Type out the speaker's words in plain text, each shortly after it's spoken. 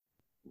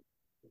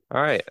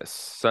All right.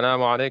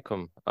 Assalamu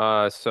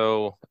alaikum.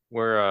 So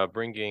we're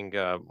bringing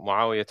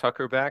Muaawiyah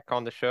Tucker back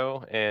on the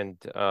show, and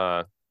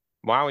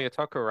Muaawiyah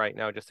Tucker right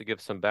now, just to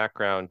give some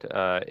background,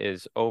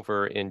 is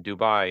over in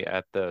Dubai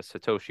at the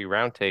Satoshi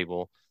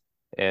Roundtable,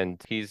 and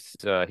he's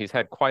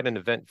had quite an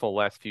eventful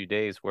last few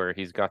days where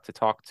he's got to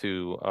talk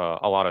to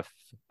a lot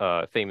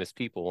of famous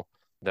people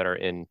that are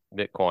in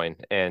Bitcoin,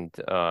 and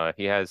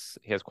he has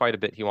quite a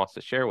bit he wants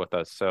to share with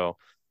us. So.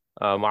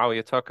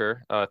 Muawiya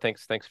Tucker,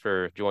 thanks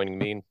for joining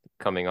me and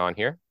coming on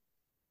here.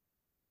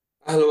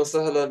 أهلا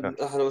وسهلا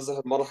Uh, أهلا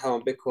وسهلا مرحبا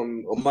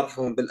بكم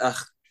ومرحبا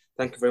بالأخ.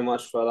 Thank you very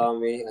much for allowing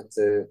me and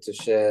to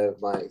share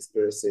my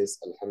experiences.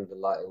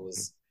 Alhamdulillah, it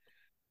was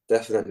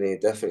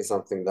definitely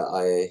something that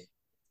I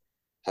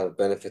have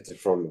benefited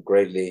from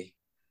greatly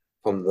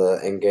from the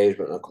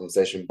engagement and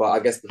conversation. But I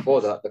guess before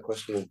that, the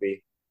question would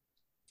be,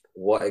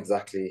 what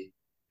exactly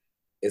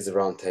is a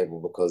round table?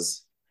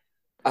 Because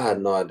I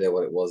had no idea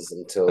what it was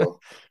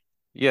until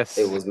it yes,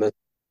 was mentioned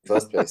in the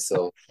first place.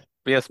 So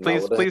yes. now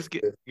Please, what the please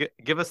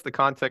give us the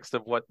context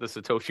of what the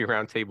Satoshi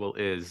Roundtable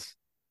is.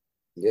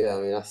 Yeah,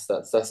 I mean that's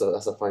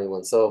a funny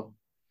one. So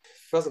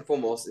first and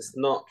foremost, it's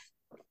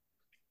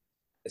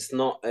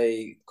not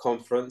a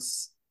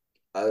conference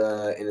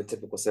in a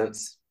typical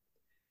sense,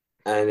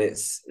 and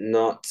it's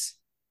not,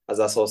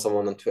 as I saw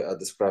someone on Twitter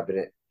describing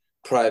it,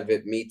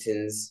 private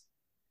meetings.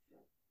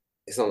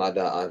 It's not like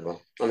that either.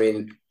 I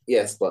mean,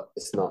 yes, but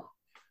it's not.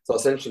 So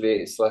essentially,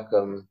 it's like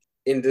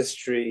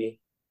industry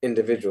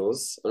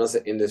individuals. When I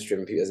say industry,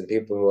 as in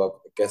people who are,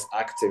 I guess,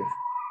 active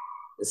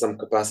in some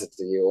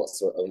capacity or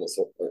in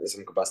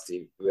some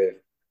capacity with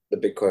the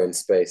Bitcoin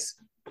space,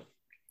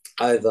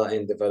 either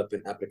in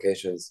developing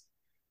applications,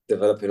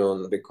 developing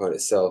on the Bitcoin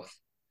itself,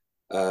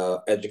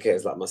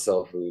 educators like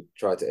myself who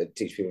try to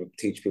teach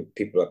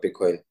people about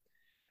Bitcoin,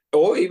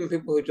 or even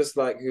people who just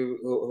like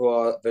who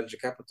are venture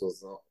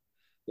capitals, or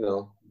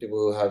people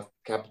who have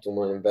capital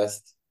want to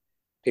invest,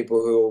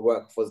 people who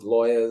work for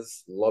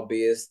lawyers,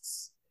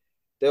 lobbyists.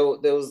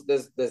 There's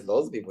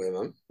loads of people here,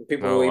 man.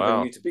 People who Oh are even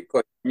wow.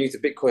 new to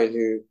Bitcoin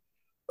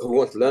who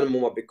want to learn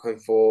more about Bitcoin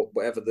for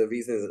whatever the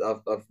reason is.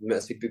 I've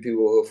met people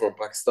who are from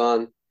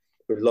Pakistan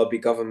who lobby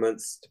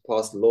governments to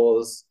pass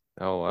laws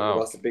Oh in wow.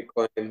 regards to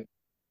Bitcoin.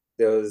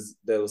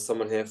 There was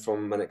someone here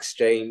from an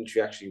exchange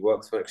who actually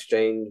works for an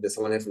exchange. There's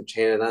someone here from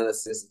chain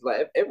analysis.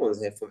 Like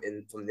everyone's here from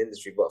the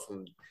industry, but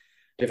from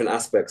different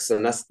aspects,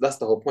 and that's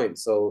the whole point.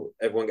 So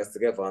everyone gets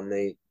together,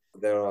 and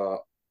there are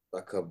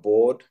like a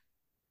board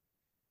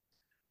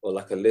or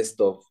like a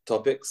list of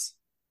topics.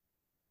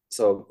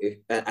 So if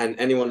and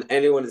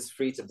anyone is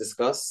free to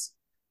discuss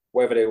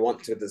whatever they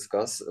want to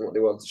discuss and what they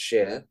want to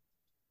share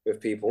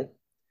with people.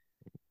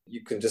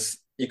 You can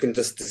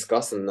just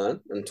discuss and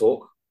learn and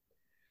talk,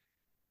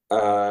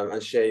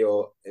 and share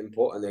your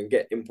input, and then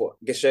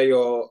share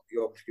your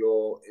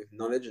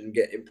knowledge and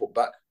get input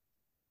back.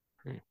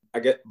 Hmm.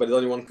 But there's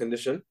only one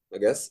condition, I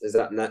guess, is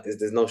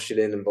there's no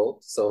shilling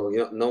involved. So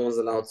no one's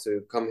allowed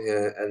to come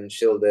here and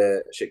shill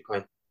their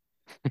shitcoin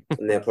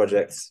in their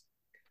projects.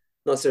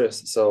 No,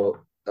 serious. So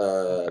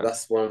Okay.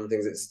 that's one of the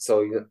things.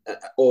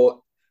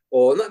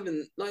 Or not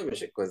even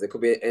shitcoins. There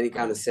could be any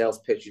kind of sales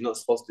pitch. You're not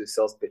supposed to do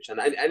sales pitch, and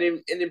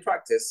in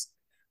practice,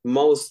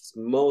 most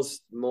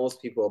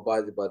people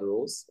abided by the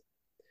rules,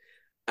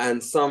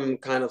 and some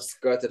kind of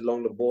skirted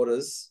along the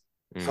borders,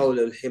 Mm. حول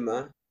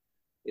الحمى,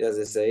 as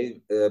they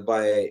say,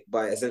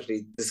 by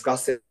essentially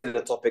discussing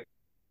the topic.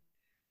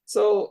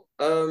 So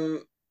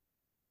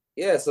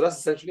yeah, so that's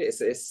essentially it.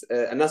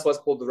 And that's why it's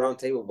called the round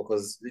table,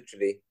 because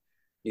literally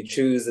you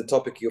choose the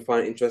topic you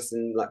find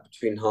interesting, like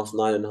between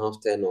 9:30 and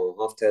 10:30, or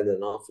 10:30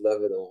 and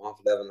 11:30, or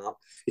 11:30 and half.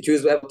 You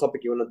choose whatever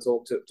topic you want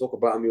to talk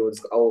about, and we will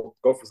just I'll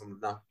go for some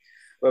now.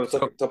 Whatever So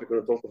topic you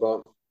want to talk about,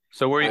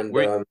 so were you and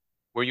were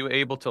were you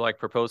able to like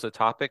propose a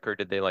topic, or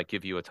did they like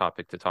give you a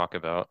topic to talk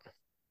about?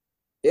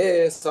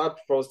 yeah, so I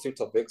propose two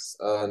topics,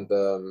 and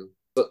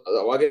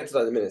I'll get to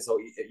that in a minute. So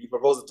you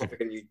propose a topic,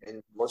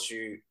 and once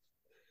you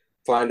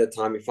find a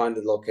time, you find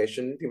the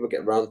location, people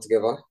get round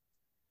together.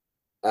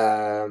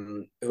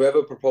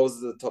 Whoever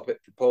proposes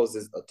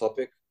a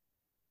topic,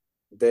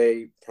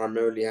 they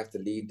primarily have to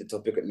lead the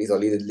topic, at least, or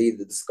lead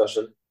the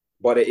discussion.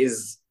 But it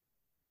is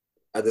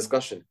a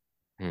discussion.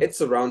 Hmm.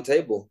 It's a round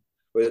table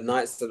where the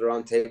knights at the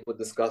round table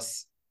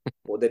discuss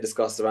what they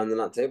discuss around the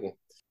round table.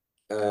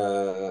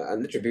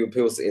 And literally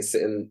people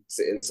sit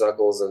in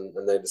circles,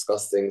 and they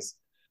discuss things.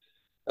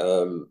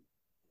 Um,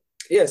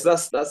 yeah, so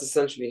that's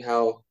essentially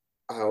how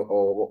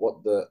or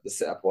what the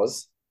setup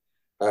was.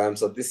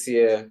 So this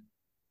year,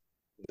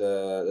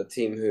 the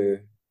team who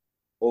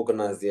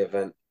organized the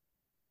event,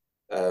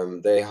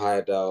 they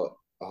hired out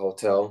a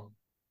hotel.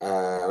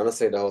 When I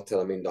say the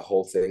hotel, I mean the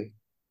whole thing.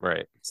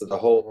 Right. So the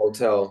whole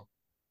hotel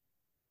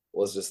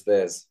was just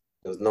theirs.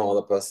 There was no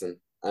other person.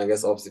 And I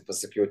guess obviously for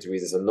security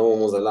reasons, and no one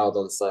was allowed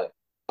on site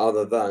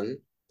other than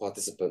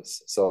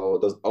participants. So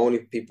those only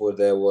people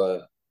there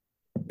were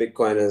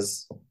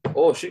Bitcoiners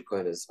or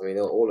shitcoiners. I mean,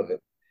 all of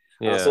it.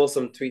 And I Yeah. saw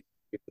some tweets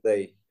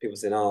today, people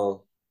saying,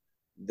 "Oh,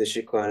 the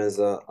shitcoiners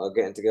are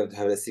getting together to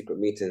have their secret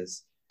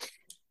meetings,"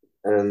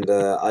 and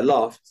I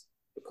laughed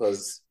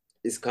because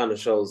this kind of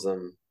shows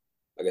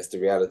I guess the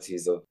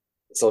realities of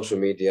social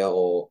media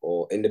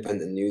or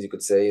independent news, you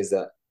could say, is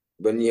that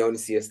when you only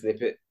see a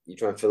snippet, you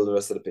try and fill the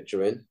rest of the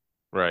picture in,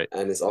 Right.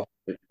 and it's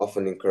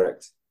often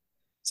incorrect.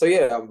 So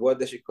yeah, were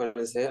the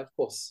shitcoiners here? Of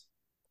course.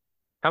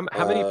 How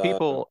many Uh,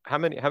 people how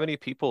many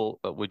people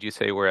would you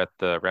say were at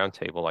the round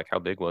table? Like how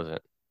big was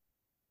it?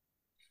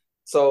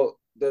 so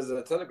there's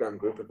a Telegram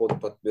group with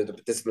the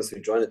participants who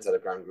joined the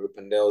Telegram group,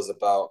 and there was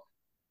about,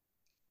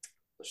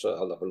 sure,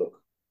 I'll have a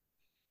look.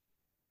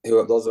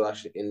 Who those were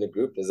actually in the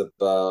group? There's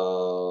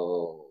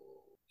about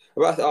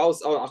I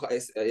was oh,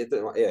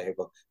 yeah, here we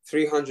go.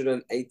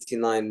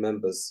 389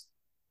 members.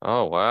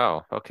 Oh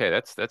wow. Okay,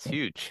 that's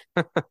huge.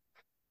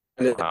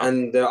 Wow.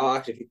 And there are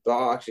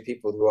actually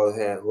people who are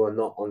here who are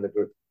not on the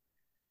group.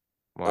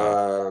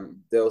 Wow.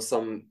 There were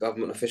some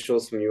government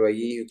officials from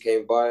UAE who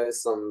came by,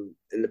 some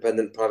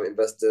independent private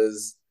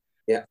investors,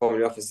 yeah,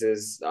 family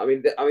offices. I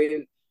mean,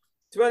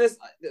 to be honest,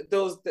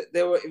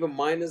 there were even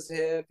miners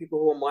here, people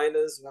who are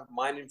miners who have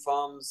mining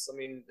farms. I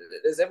mean,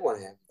 there's everyone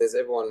here. There's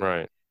everyone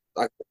Right.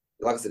 like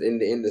like I said in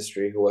the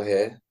industry who are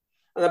here,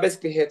 and are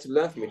basically here to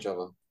learn from each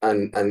other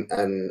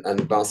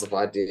and bounce off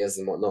ideas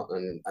and whatnot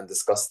and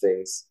discuss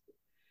things.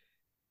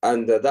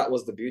 And that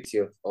was the beauty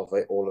of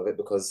it, all of it,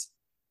 because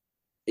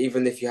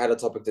even if you had a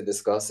topic to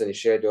discuss and you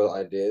shared your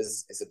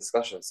ideas, it's a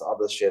discussion. So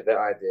others share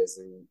their ideas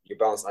and you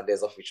bounce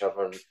ideas off each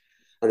other,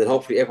 and then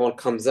hopefully everyone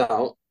comes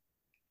out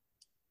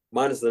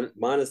minus the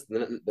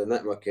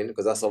networking,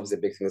 because that's obviously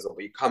a big thing as well.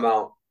 But you come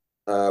out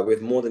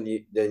with more than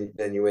you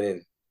went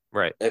in,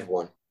 Right.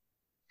 everyone,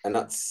 and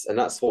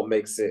that's what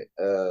makes it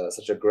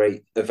such a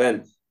great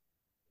event.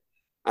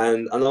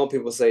 And I know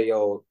people say,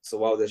 "Yo, so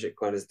why are the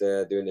shitcoiners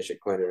there doing the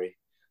shitcoinery?"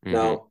 Hmm.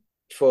 Now,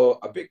 for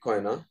a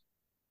Bitcoiner,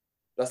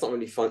 that's not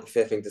really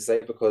fair thing to say,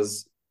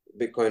 because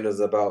Bitcoin is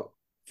about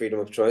freedom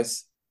of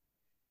choice.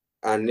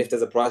 And if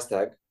there's a price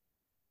tag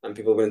and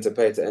people are willing to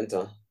pay to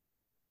enter,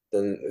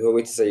 then who are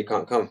we to say you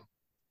can't come?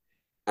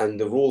 And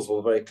the rules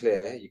were very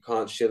clear. You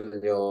can't shill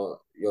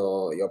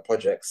your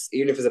projects,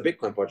 even if it's a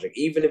Bitcoin project.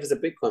 Even if it's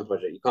a Bitcoin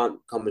project, you can't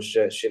come and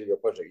shill your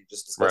project. You're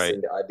just Right.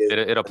 discussing the ideas It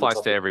and the applies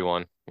to topic.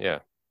 everyone. Yeah.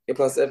 It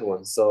applies to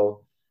everyone.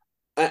 So,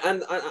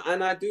 and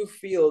I do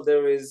feel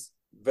there is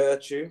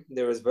virtue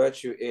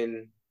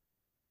in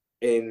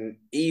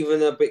even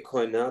a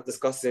Bitcoiner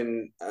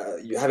discussing,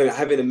 you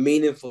having a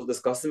meaningful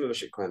discussion with a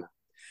shitcoiner.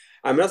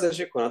 I mean, as a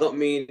shitcoin, I don't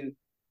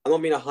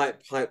mean a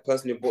hype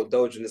person who bought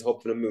Doge and is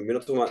hoping the moon. We're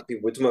not talking about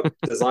people. We're talking about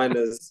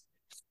designers.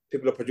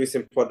 People are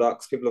producing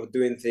products. People are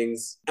doing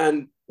things.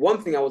 And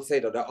one thing I would say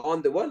though,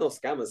 there were no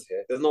scammers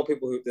here. There's no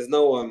people who. There's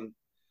no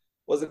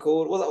What's it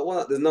called? What's that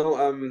one? There's no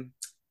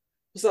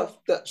What's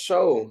that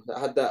show that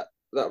had that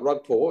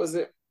rug pull? What was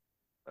it?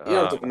 You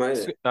know what I'm talking about,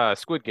 innit?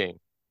 Squid Game.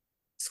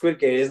 Squid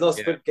Game. There's no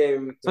Yeah. Squid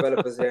Game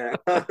developers here.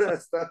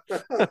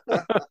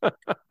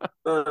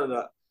 No, no,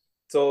 no.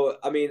 So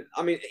I mean,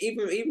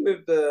 even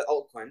with the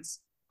altcoins,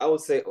 I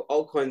would say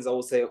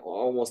are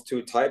almost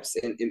two types.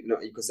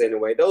 You could say in a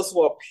way, those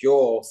who are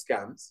pure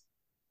scams.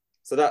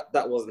 So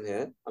that wasn't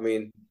here. I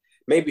mean,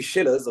 maybe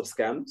shillers of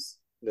scams.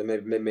 They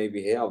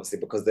maybe here, obviously,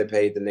 because they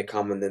paid, then they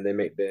come and then they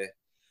make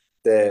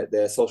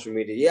their social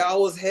media. Yeah, I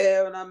was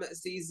here and I met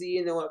CZ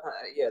and they were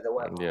yeah, they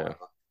whatever, Yeah.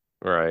 whatever.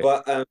 Right.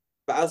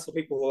 But as for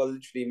people who are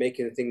literally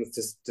making things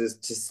to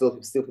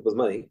steal people's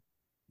money,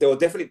 there were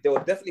definitely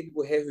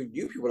people here who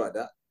knew people like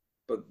that,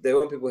 but there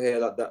weren't people here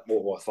like that.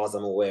 Well, as far as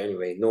I'm aware,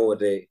 anyway. Nor were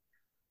they.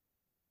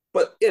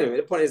 But anyway,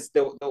 the point is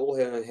they're all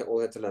here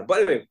to learn. But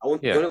anyway, you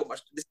Yeah. only got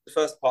much. This is the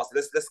first part. So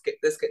let's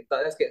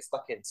get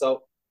stuck in.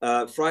 So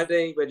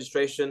Friday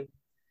registration.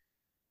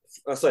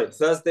 Sorry,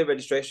 Thursday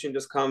registration.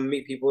 Just come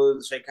meet people,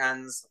 shake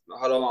hands.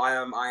 Hello, I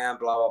am,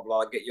 blah blah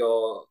blah. Get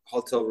your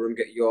hotel room.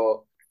 Get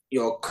your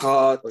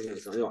card. Oh yeah,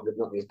 it's not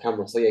your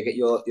camera. So yeah, get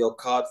your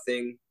card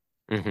thing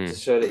Hmm. to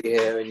show that you're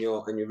here, and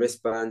your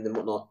wristband and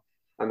whatnot.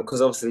 And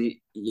because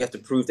obviously you have to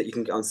prove that you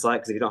can get on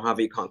site, because if you don't have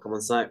it, you can't come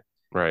on site.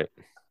 Right.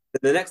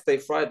 The next day,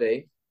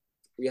 Friday,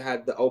 we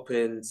had the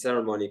opening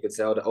ceremony, you could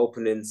say, or the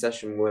opening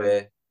session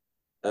where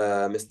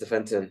Mr.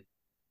 Fenton,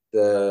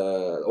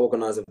 the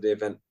organizer of the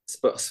event,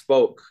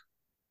 spoke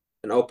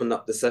and opened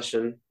up the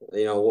session.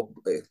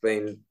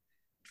 Explained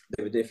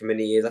they've been doing it for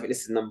many years. I think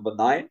this is number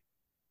 9.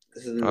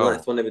 This is the Oh,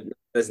 ninth one.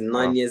 There's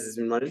wow. 9 years it's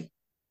been running.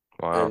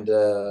 Wow. And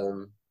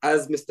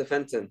as Mr.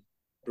 Fenton,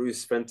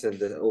 Bruce Fenton,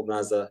 the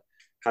organizer,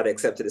 had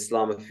accepted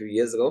Islam a few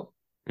years ago.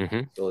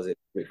 Hmm. Or was it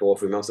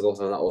 3 months ago?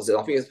 Something like that. Was it?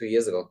 I think it was 3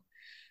 years ago.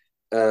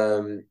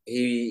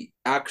 He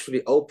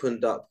actually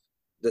opened up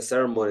the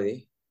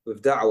ceremony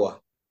with da'wah.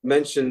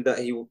 Mentioned that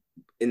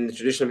in the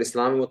tradition of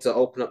Islam, he wanted to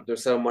open up the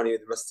ceremony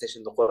with the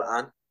recitation of the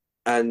Quran.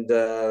 And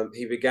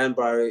he began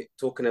by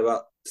talking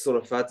about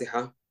Surah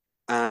Fatiha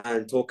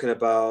and talking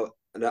about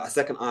the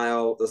second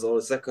ayah, the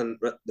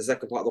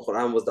second part of the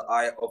Quran was the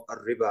ayah of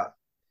Ar-Riba,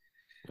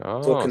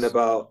 Oh, talking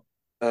about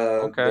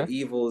the okay.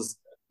 evils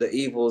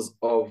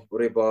of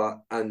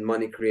riba and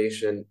money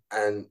creation,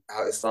 and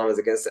how Islam is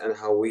against it and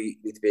how we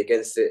need to be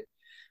against it.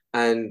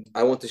 And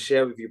I want to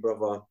share with you,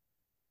 brother,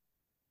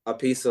 a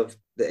piece of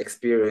the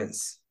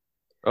experience.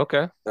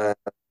 Okay. uh,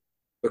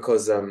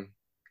 because I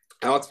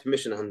asked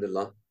permission,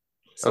 alhamdulillah.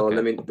 So Okay.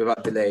 let me,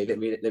 without delay, let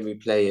me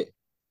play it.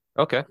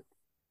 Okay.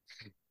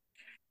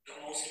 The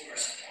most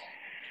merciful.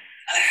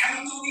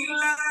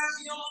 Alhamdulillah,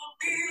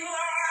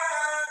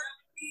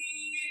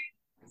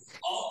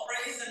 all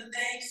praise and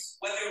thanks,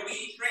 whether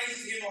we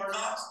praise him or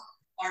not,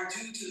 are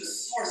due to the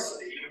source of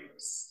the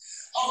universe.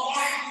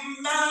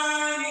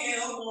 Ar-Rahman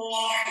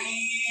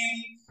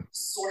Ar-Rahim, the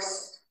source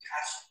of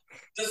compassion,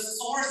 the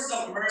source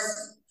of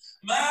mercy.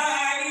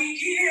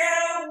 Maliki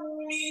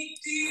Yawmiddin.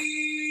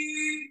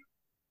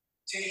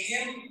 To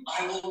him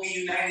I will be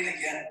united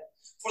again.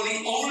 For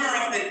the owner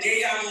of the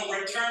day I will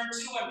return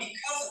to, and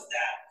because of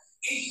that,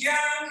 he's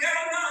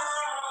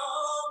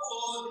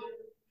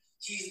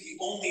the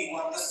only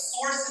one. The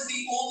source is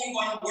the only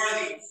one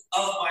worthy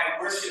of my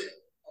worship.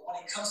 But when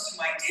it comes to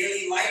my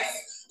daily life,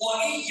 I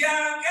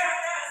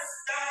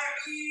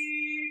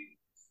can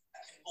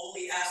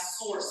only ask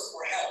source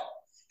for help.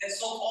 And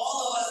so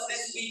all of us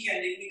this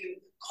weekend, if we can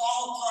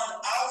call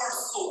upon our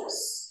source,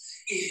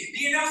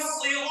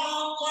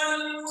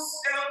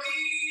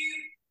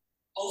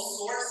 oh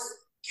source,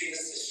 give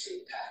us the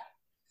straight path.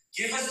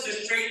 Give us the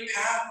straight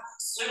path.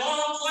 The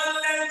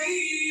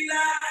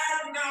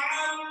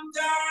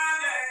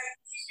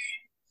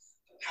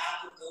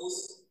path of those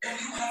whom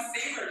you have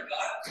favored,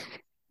 God,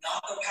 not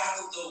the path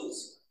of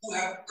those who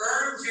have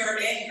earned your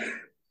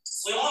anger.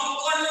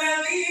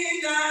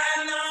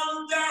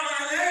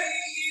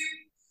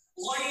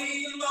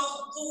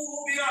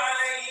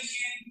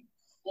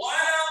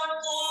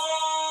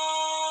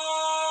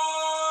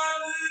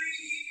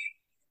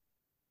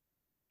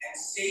 And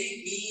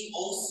save me,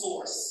 O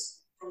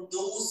source, from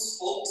those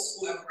folks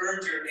who have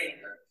earned your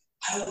anger.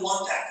 I don't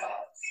want that, God.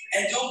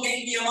 And don't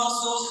make me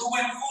amongst those who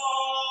went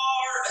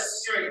far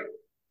astray.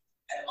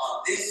 And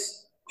on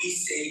this, we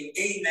say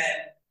amen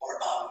or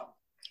amen.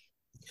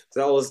 So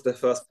that was the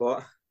first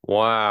part.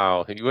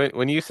 Wow.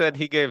 When you said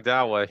he gave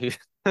dawah,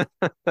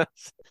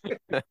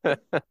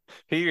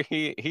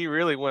 he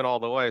really went all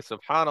the way.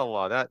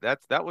 SubhanAllah.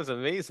 That was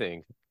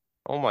amazing.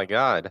 Oh my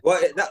God. Well,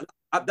 that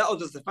was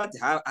just the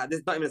Fatiha.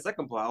 There's not even a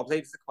second part. I'll play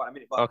the second part in a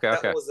minute. But Okay,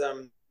 okay.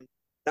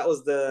 that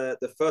was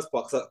the first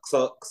part.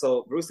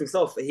 So Bruce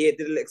himself, he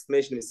did a little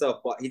explanation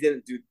himself, but he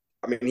didn't do.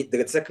 I mean,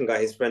 the second guy,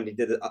 his friend, he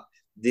did what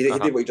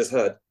you just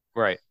heard.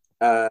 Right.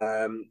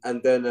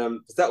 And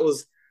then that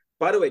was.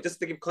 By the way, just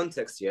to give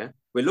context, yeah,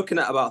 we're looking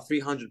at about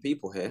 300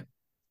 people here.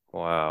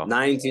 Wow.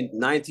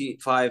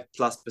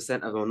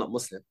 95+% of them are not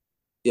Muslim.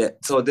 Yeah,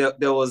 so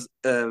there was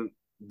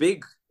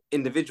big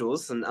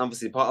individuals, and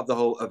obviously part of the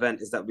whole event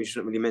is that we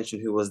shouldn't really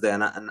mention who was there,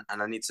 and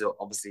I need to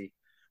obviously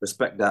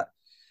respect that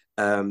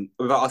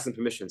without asking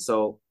permission.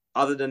 So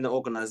other than the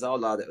organizer, I'll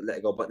let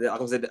it go. But I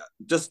can say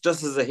just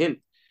as a hint,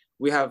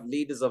 we have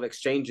leaders of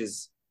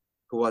exchanges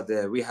who are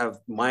there. We have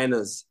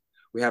miners,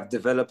 we have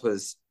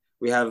developers,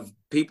 we have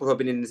people who have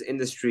been in this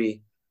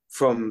industry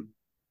from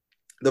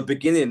the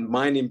beginning,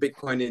 mining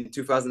Bitcoin in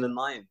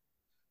 2009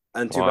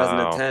 and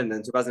Wow. 2010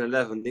 and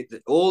 2011.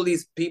 All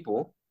these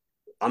people,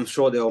 I'm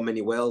sure there are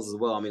many whales as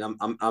well. I mean,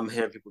 I'm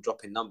hearing people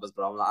dropping numbers,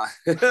 but I'm like,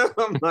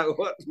 I'm like,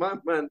 what,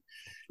 man?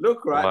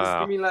 Look, right, just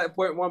give Wow. me like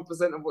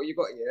 0.1% of what you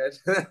got here.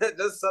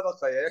 Just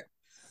sadaqah, yeah.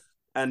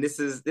 And this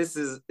is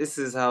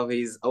how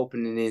he's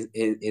opening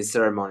his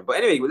ceremony.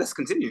 But anyway, let's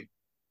continue.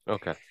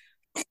 Okay.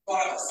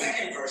 The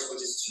second verse,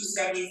 which is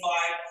 275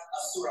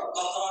 of Surah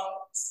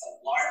Al-Baqarah, it's the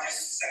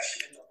largest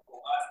section in the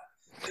Quran.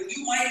 But you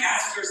might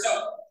ask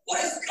yourself,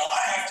 what does God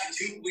have to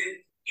do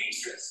with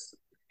interest?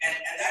 And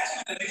that's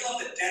in the middle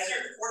of the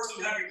desert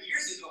 1,400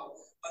 years ago.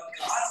 But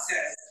God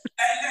says,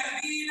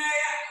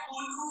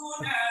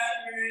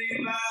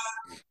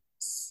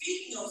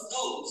 speaking of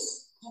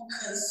those who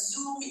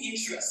consume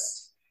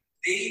interest,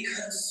 they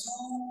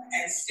consume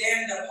and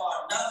stand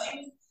upon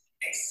nothing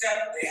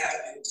except they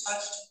have been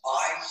touched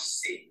by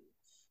Satan.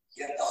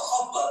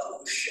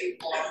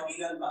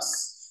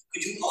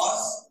 Could you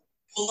pause?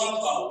 Pull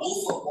up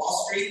Wolf of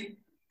Wall Street.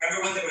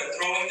 Remember when they were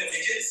throwing the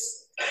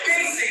midgets?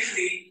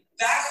 Basically,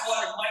 that's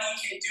what money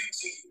can do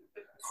to you.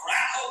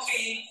 Crack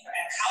cocaine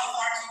and how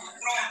far can you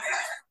throw it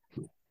back?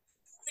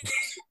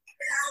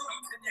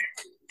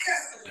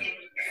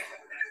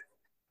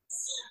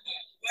 So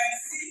when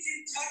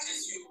Satan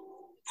touches you,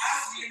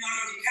 ask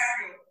Leonardo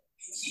DiCaprio,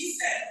 he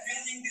said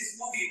filming this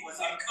movie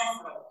was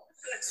uncomfortable.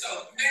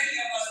 So many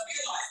of us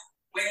realize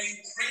when you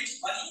print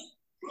money,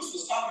 Bruce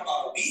was talking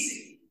about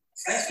obesity.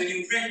 Friends, when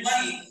you print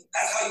money,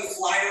 that's how you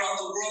fly around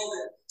the world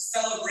and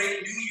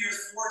celebrate New Year's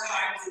 4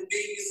 times in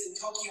Vegas and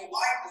Tokyo.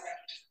 Why? Because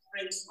that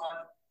print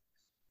money.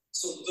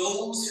 So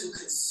those who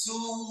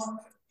consume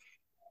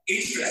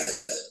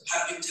interest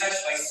have been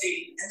touched by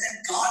Satan. And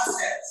then God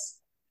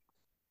says,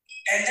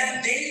 and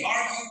then they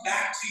argue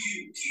back to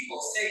you.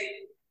 People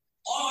say,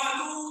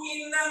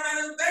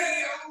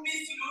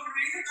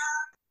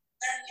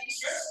 that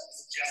interest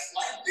is just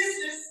like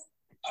business.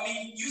 I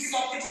mean, you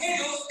sell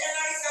potatoes and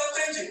I sell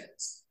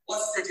Benjamins.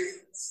 What's the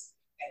difference?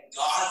 And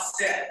God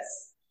says,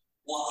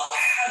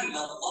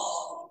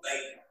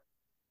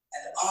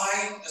 and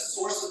I, the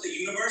source of the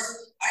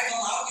universe, I've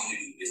allowed you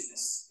to do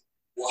business.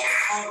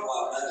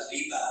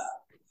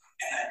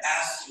 and I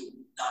asked you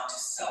not to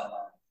sell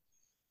money.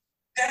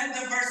 Then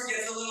the verse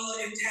gets a little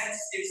intense.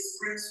 It's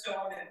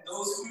brimstone, and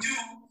those who do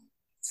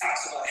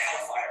talks about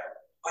hellfire.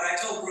 But I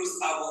told Bruce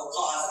I will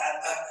pause at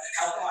the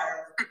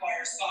hellfire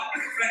fire spot.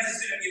 Friends,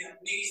 it's going to be an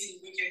amazing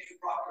weekend. You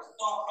brought your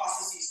thought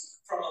processes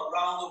from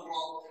around the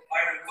world.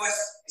 My request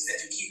is that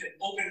you keep an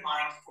open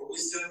mind, for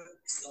wisdom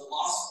is the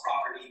lost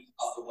property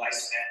of the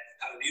wise man.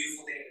 Have a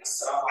beautiful day.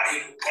 Assalamu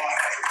alaikum.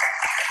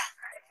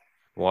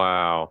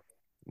 Wow,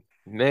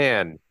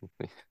 man,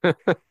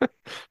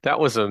 that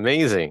was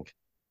amazing.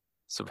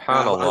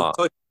 Subhanallah.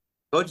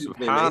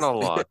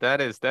 Subhanallah.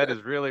 That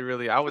is really,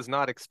 really, I was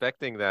not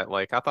expecting that.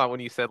 Like, I thought when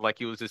you said like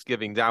he was just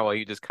giving dawah,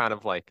 you just kind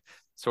of like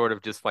sort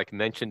of just like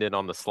mentioned it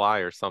on the sly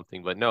or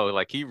something. But no,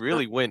 like he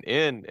really went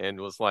in and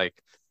was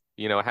like,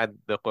 had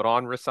the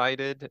Quran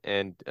recited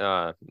and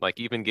like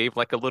even gave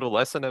like a little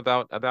lesson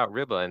about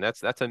riba. And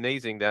that's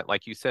amazing that,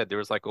 like you said, there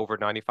was like over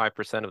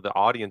 95% of the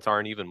audience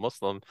aren't even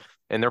Muslim.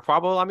 And they're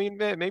probably, I mean,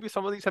 maybe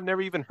some of these have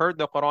never even heard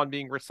the Quran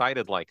being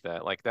recited like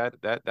that. Like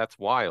that's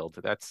wild.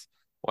 That's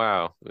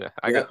wow.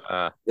 I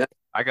got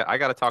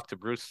to talk to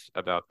Bruce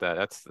about that.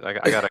 I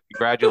got to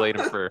congratulate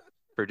him for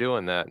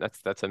doing that.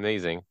 That's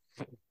amazing.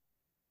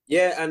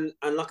 Yeah, and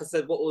like I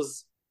said,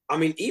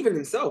 even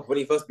himself, when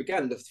he first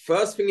began, the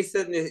first thing he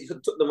said, he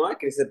took the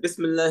mic and he said,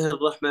 Bismillah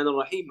ar-Rahman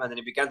ar-Rahim, and then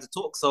he began to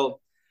talk. So,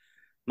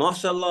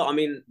 mashallah, I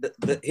mean,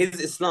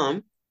 his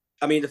Islam,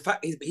 I mean, the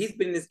fact he's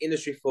been in this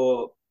industry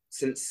from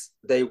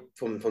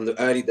the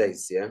early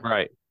days, yeah?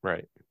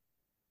 Right.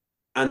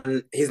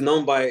 And he's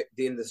known by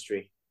the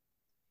industry.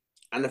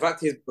 And the fact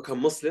he's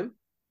become Muslim,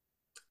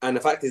 and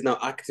the fact he's now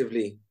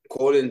actively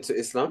calling to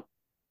Islam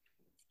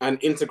and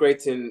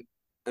integrating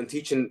and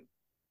teaching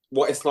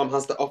what Islam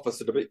has to offer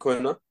to the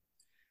Bitcoiner,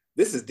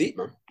 this is deep,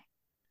 man.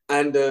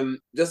 And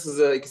just as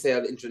you can say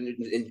an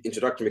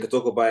introduction, we could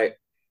talk about it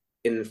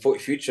in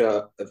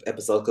future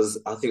episodes,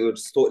 because I think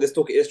let's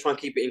try and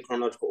keep it in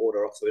chronological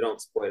order so we don't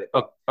spoil it.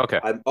 But okay.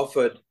 I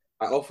offered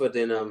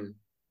in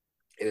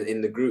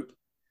the group,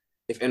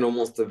 if anyone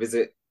wants to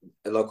visit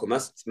a local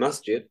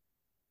masjid,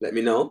 let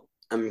me know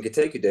and we can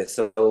take you there.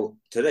 So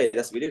today,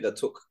 that's what we did. I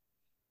took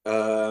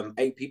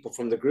 8 people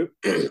from the group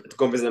to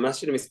go and visit the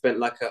masjid, and we spent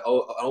like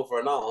over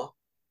an hour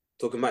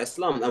talking about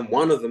Islam. And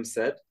one of them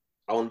said,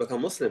 I want to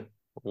become Muslim.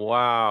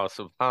 Wow,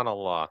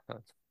 subhanallah.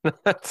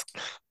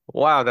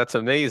 Wow, that's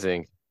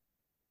amazing.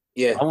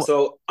 Yeah.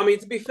 So, I mean,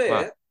 to be fair,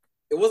 wow.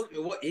 It wasn't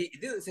he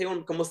didn't say he wanted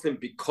to become Muslim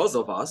because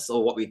of us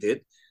or what we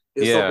did. It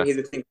was something he's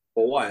been thinking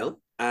for a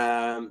while.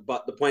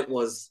 But the point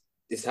was,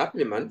 this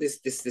happening, man. This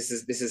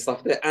is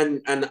stuff there.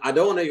 And I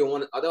don't want to,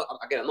 I'm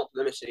not going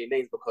to mention any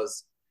names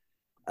because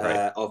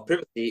of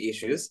privacy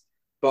issues.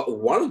 But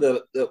one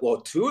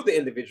of two of the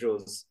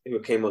individuals who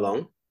came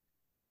along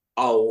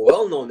are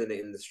well known in the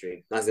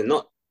industry. As in,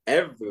 not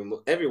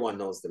everyone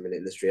knows them in the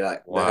industry.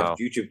 Like they have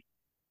YouTube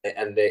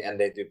and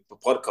they do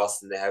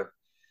podcasts, and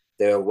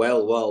they're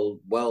well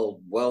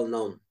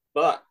known.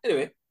 But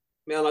anyway,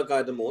 may Allah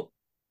guide them all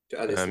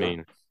to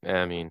Islam.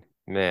 I mean,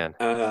 man.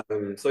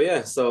 So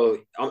yeah, I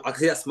can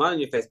see that smile on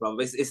your face, bro.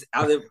 It's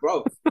out there,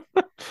 bro.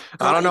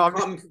 I don't know. You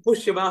can't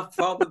push your mouth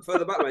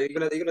further back, man. You're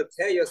gonna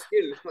tear your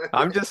skin.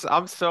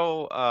 I'm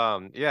so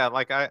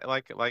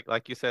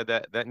like you said,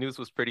 that news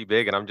was pretty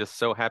big, and I'm just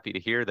so happy to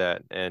hear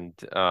that. And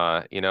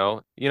I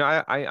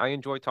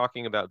enjoy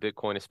talking about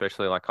Bitcoin,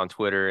 especially like on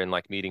Twitter and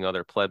like meeting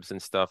other plebs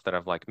and stuff that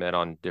I've like met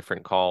on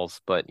different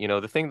calls. But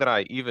the thing that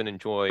I even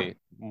enjoy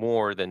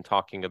more than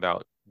talking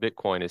about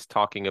Bitcoin is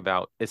talking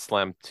about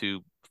Islam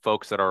to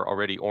folks that are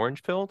already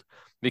orange pilled,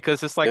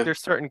 because it's like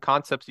there's certain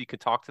concepts you could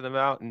talk to them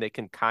about and they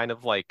can kind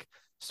of like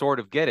sort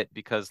of get it,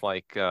 because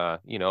like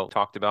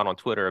talked about on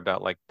Twitter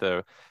about like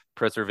the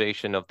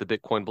preservation of the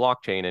Bitcoin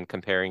blockchain and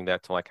comparing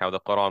that to like how the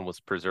Quran was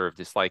preserved.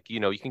 It's like,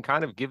 you can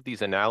kind of give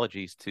these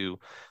analogies to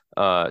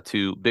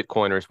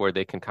Bitcoiners where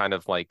they can kind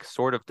of like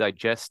sort of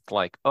digest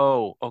like,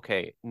 oh,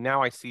 okay,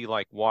 now I see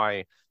like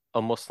why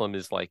a Muslim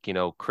is like,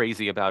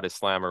 crazy about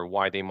Islam, or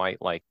why they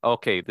might like,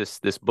 okay, this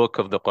book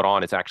of the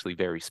Quran is actually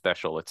very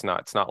special. It's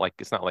not like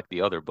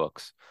the other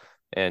books.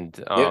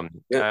 And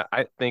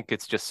I think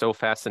it's just so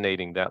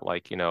fascinating that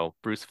like,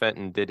 Bruce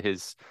Fenton did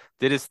his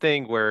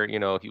thing where,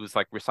 he was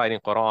like reciting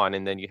Quran,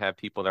 and then you have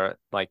people that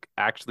like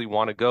actually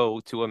want to go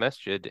to a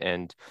masjid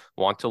and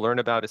want to learn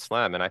about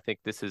Islam. And I think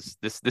this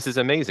is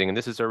amazing. And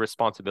this is a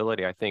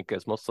responsibility, I think,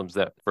 as Muslims,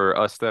 that for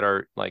us that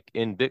are like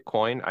in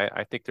Bitcoin,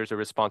 I think there's a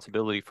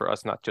responsibility for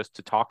us not just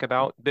to talk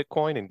about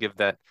Bitcoin and give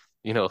that,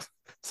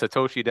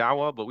 Satoshi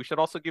dawah, but we should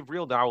also give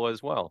real dawah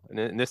as well.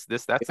 And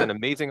that's an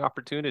amazing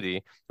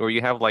opportunity where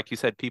you have, like you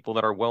said, people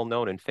that are well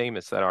known and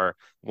famous that are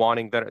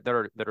wanting,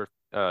 that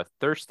are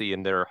thirsty,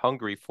 and they're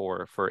hungry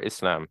for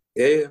Islam.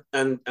 Yeah.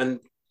 And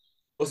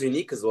what's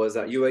unique as well is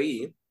that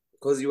UAE,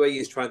 because UAE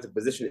is trying to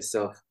position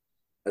itself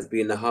as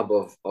being the hub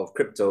of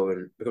crypto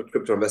and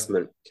crypto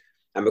investment,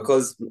 and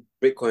because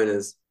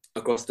Bitcoiners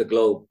across the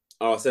globe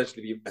are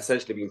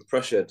essentially being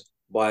pressured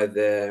by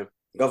their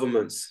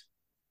governments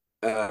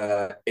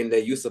in their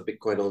use of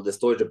Bitcoin or the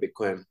storage of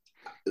Bitcoin,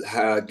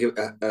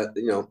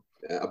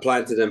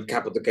 applying to them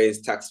capital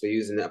gains tax for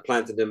using it,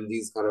 applying to them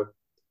these kind of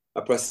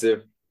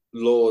oppressive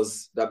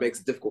laws that makes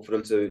it difficult for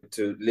them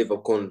to live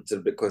according to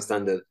the Bitcoin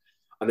standard.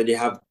 And then you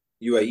have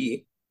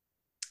UAE.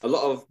 A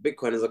lot of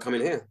Bitcoiners are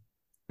coming here.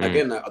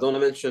 Again, I don't want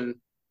to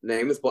mention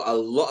names, but a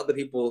lot of the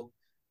people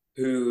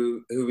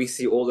who we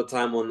see all the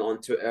time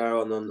on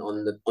Twitter, in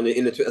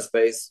the Twitter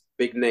space,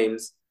 big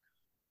names,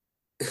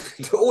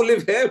 they all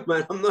live here,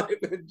 man. I'm not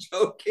even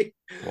joking.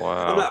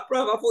 Wow. I'm like,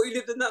 bro, I thought you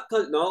lived in that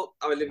country. No,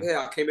 I live here.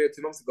 I came here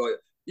 2 months ago.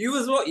 You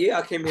as what? Yeah,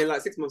 I came here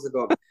like 6 months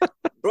ago.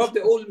 Bro,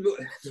 they're all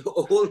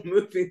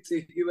moving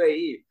to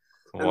UAE.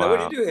 And Wow.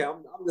 what do you do here?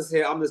 I'm just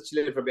here. I'm just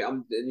chilling for a bit.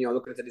 I'm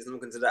looking into this,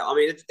 looking into that. I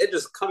mean, it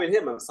just coming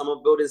here, man. Some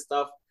are building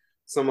stuff.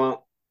 Some are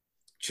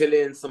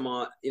chilling. Some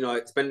are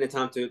spending their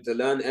time to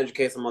learn,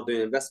 educate. Some are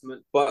doing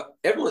investment. But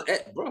everyone,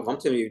 bro, I'm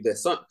telling you,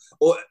 there's some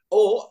or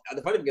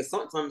the funny thing is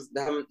sometimes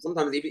they haven't.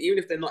 Sometimes even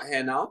if they're not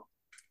here now,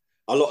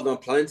 a lot of them are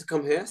planning to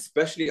come here,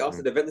 especially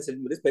after the event. They said,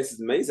 this place is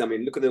amazing. I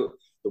mean, look at the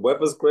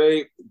weather's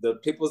great. The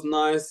people's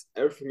nice.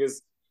 Everything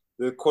is.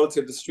 The quality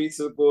of the streets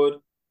is good.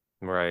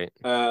 Right.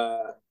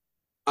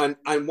 And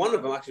one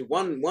of them actually,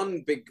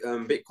 one big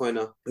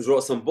Bitcoiner who's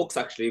wrote some books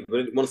actually.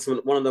 One of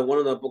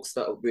the books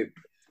that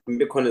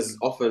Bitcoiners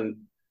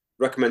often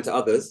recommend to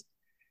others.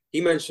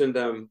 He mentioned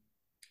him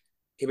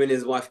and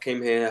his wife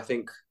came here, I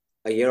think,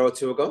 a year or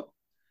two ago,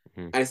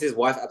 and his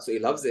wife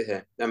absolutely loves it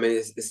here. I mean,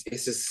 it's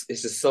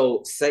just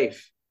so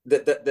safe.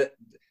 That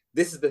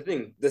this is the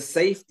thing. The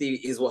safety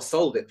is what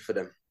sold it for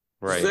them.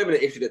 Right. It's not even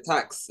an issue of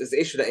tax. It's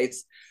the issue that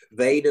it's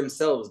they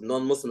themselves,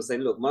 non-Muslims,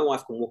 saying, "Look, my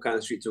wife can walk out on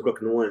the street 2 o'clock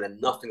in the morning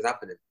and nothing's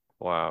happening."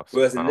 Wow.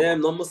 Whereas in their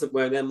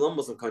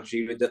non-Muslim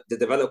country, the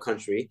developed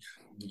country,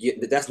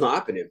 that's not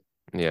happening.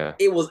 Yeah.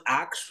 It was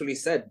actually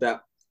said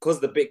that because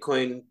this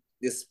Bitcoin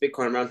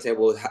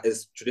Roundtable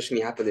is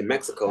traditionally happened in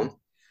Mexico,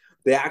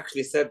 they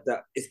actually said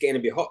that it's getting a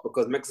bit hot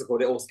because Mexico,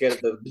 they're all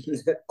scared of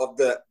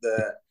the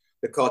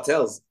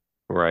cartels.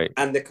 Right.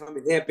 And they're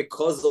coming here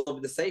because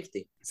of the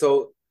safety.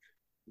 So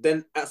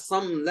then at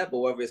some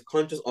level, whether it's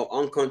conscious or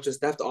unconscious,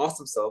 they have to ask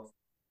themselves,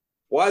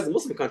 why is the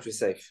Muslim country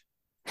safe?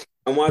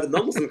 And why are the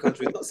non-Muslim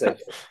countries not safe?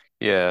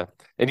 Yeah.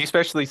 And you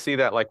especially see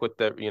that like with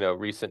the,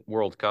 recent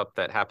World Cup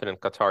that happened in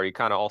Qatar, you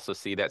kind of also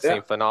see that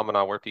same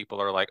phenomenon where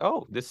people are like,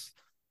 oh, this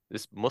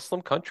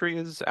Muslim country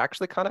is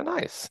actually kind of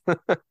nice.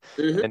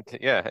 And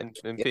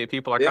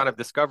people are kind of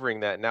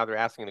discovering that. Now they're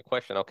asking the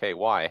question, okay,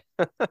 why?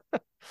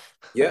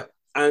 Yeah.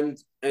 And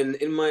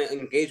in my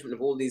engagement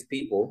with all these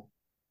people,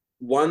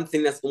 one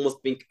thing that's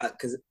almost been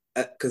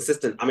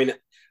consistent. I mean,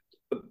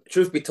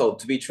 truth be told,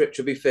 to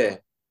be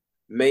fair,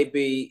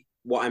 maybe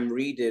what I'm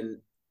reading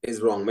is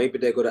wrong. Maybe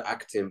they're good at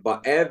acting,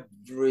 but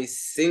every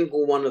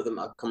single one of them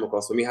I've come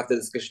across when we have the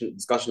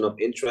discussion of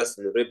interest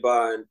and the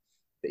riba and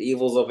the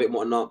evils of it and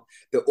whatnot,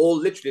 they're all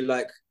literally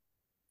like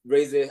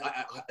raise their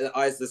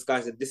eyes to the sky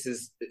and said, "This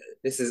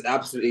is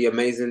absolutely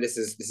amazing. This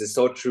is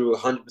so true.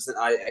 100%.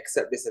 I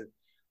accept this, and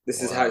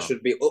this is how it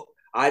should be." Oh,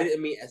 I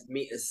didn't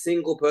meet a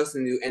single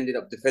person who ended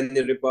up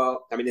defending riba.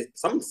 I mean,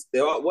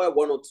 there were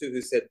 1 or 2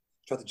 who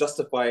tried to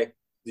justify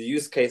the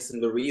use case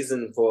and the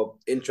reason for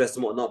interest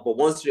and whatnot. But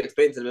once you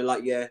explain to them, they're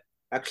like, "Yeah,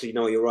 actually,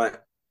 no, you're right."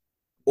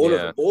 All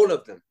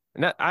of them.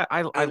 And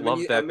I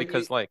love that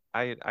because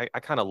I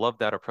kind of love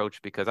that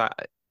approach because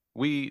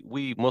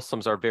we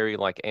Muslims are very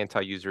like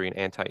anti-usury and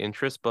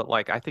anti-interest, but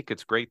like I think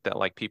it's great that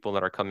like people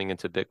that are coming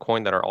into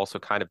Bitcoin that are also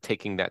kind of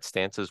taking that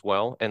stance as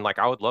well. And like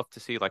I would love to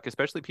see like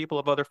especially people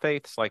of other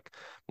faiths, like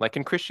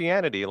in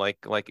Christianity,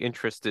 like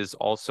interest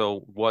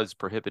was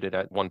prohibited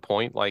at one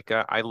point. Like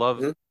I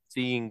love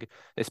seeing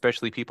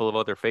especially people of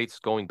other faiths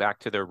going back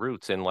to their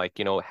roots and like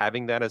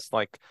having that as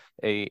like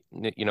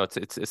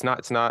it's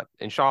not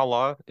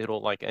inshallah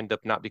it'll like end up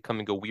not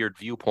becoming a weird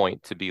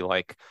viewpoint to be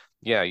like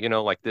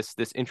like this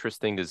interest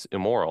thing is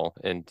immoral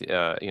and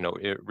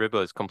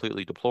riba is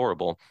completely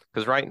deplorable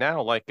because right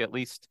now like at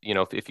least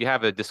if you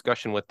have a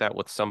discussion with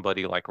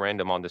somebody like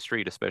random on the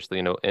street especially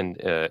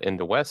in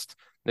the West,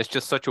 it's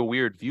just such a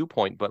weird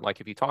viewpoint. But like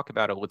if you talk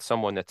about it with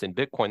someone that's in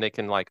Bitcoin, they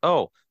can like,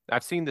 oh,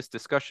 I've seen this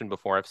discussion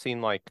before. I've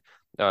seen like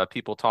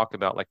people talk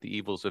about like the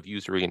evils of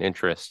usury and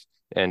interest.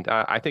 And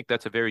I think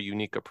that's a very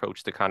unique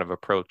approach to kind of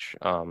approach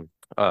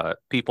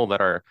people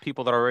that are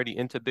already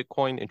into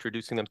Bitcoin,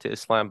 introducing them to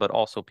Islam, but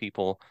also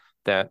people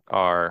that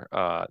are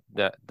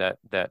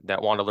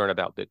that want to learn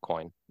about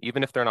Bitcoin,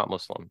 even if they're not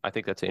Muslim. I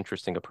think that's an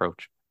interesting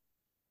approach.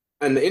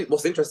 And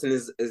what's interesting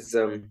is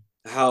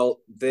how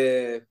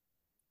their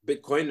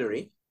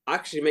Bitcoinery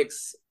actually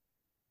makes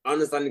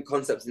understanding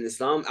concepts in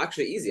Islam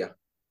actually easier.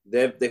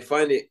 They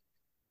find it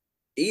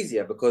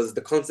easier because the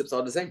concepts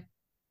are the same.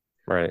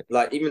 Right.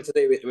 Like even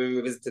today when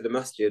we visited the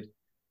masjid,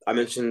 I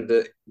mentioned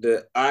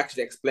I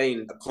actually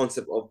explained a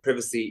concept of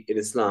privacy in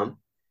Islam,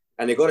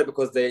 and they got it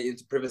because they're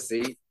into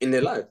privacy in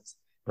their lives.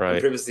 Right.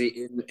 And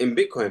privacy in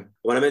Bitcoin.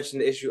 When I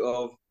mentioned the issue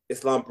of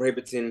Islam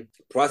prohibiting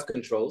price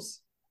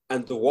controls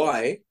and the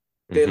why,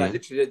 they're like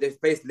literally their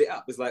face lit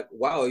up. It's like,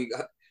 wow,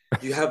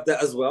 you have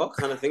that as well,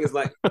 kind of thing. It's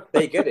like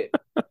they get it.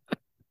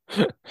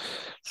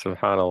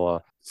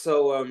 Subhanallah.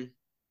 So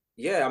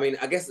Yeah, I mean,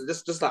 I guess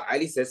just like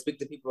Ali said, speak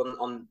to people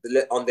on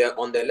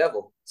their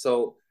level.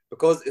 So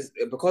because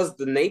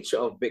the nature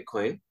of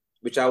Bitcoin,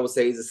 which I would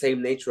say is the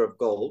same nature of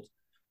gold,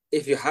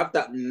 if you have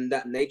that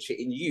nature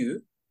in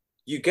you,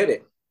 you get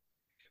it.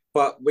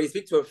 But when you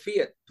speak to a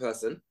fiat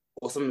person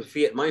or someone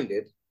fiat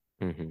minded,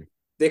 Mm-hmm.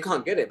 they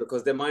can't get it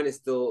because their mind is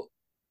still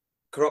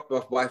corrupt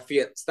by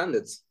fiat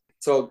standards.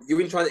 So you've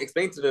been trying to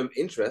explain to them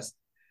interest,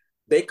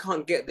 they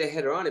can't get their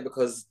head around it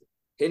because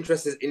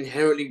interest is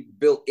inherently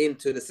built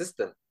into the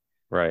system.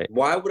 Right.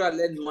 Why would I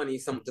lend money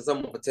to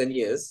someone for 10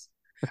 years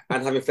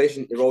and have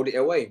inflation erode it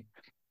away?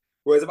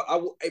 Whereas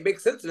it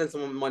makes sense to lend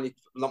someone money,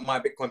 not my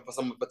Bitcoin, for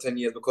someone for 10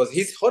 years because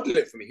he's hodling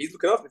it for me. He's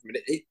looking after it for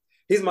me.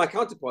 He's my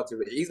counterparty.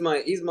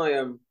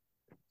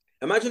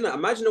 Imagine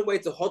a way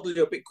to hodl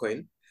your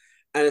Bitcoin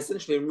and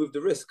essentially remove the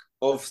risk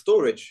of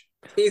storage.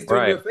 He's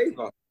doing you Right. a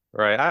favor.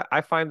 Right.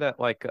 I find that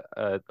like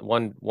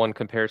one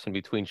comparison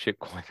between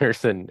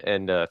shitcoiners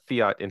and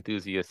fiat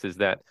enthusiasts is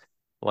that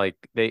like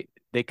they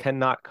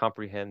cannot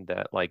comprehend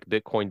that like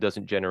Bitcoin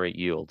doesn't generate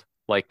yield.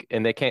 Like,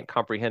 and they can't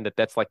comprehend that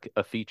that's like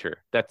a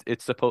feature. That's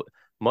it's supposed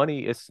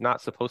money is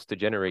not supposed to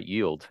generate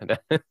yield.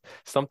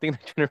 Something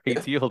that Yeah,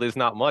 generates yield is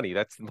not money.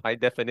 That's by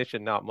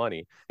definition not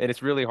money. And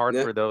it's really hard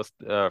yeah.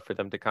 for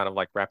them to kind of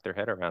like wrap their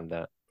head around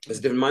that. It's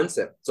a different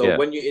mindset. So Yeah.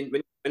 when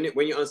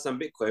you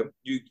understand Bitcoin,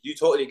 you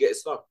totally get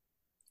Islam.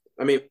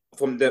 I mean,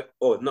 not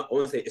I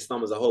won't say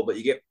Islam as a whole, but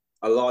you get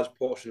a large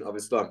portion of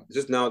Islam. It's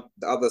just now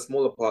the other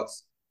smaller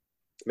parts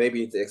maybe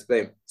you need to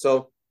explain.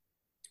 So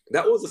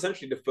that was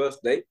essentially the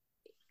first day.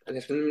 And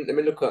let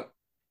me look at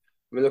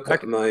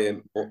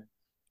my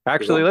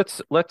Actually,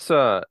 result.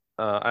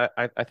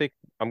 I think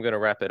I'm gonna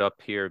wrap it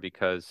up here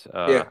because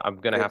Yeah,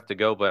 I'm gonna yeah, have to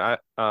go. But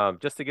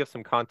just to give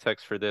some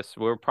context for this,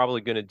 we're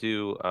probably gonna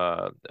do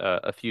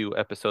a few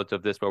episodes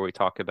of this where we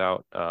talk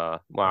about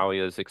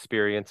Muawiyah's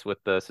experience with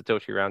the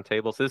Satoshi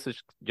Roundtable. So this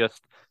is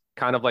just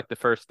kind of like the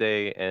first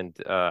day, and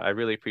I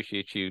really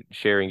appreciate you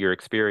sharing your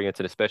experience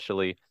and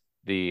especially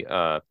the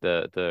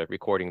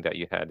recording that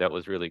you had. That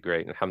was really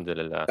great.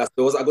 Alhamdulillah. that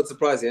was a good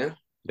surprise. Yeah.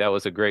 That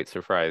was a great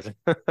surprise.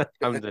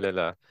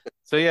 Alhamdulillah.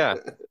 So yeah,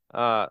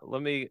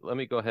 let me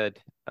go ahead.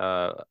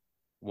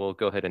 We'll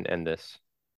go ahead and end this.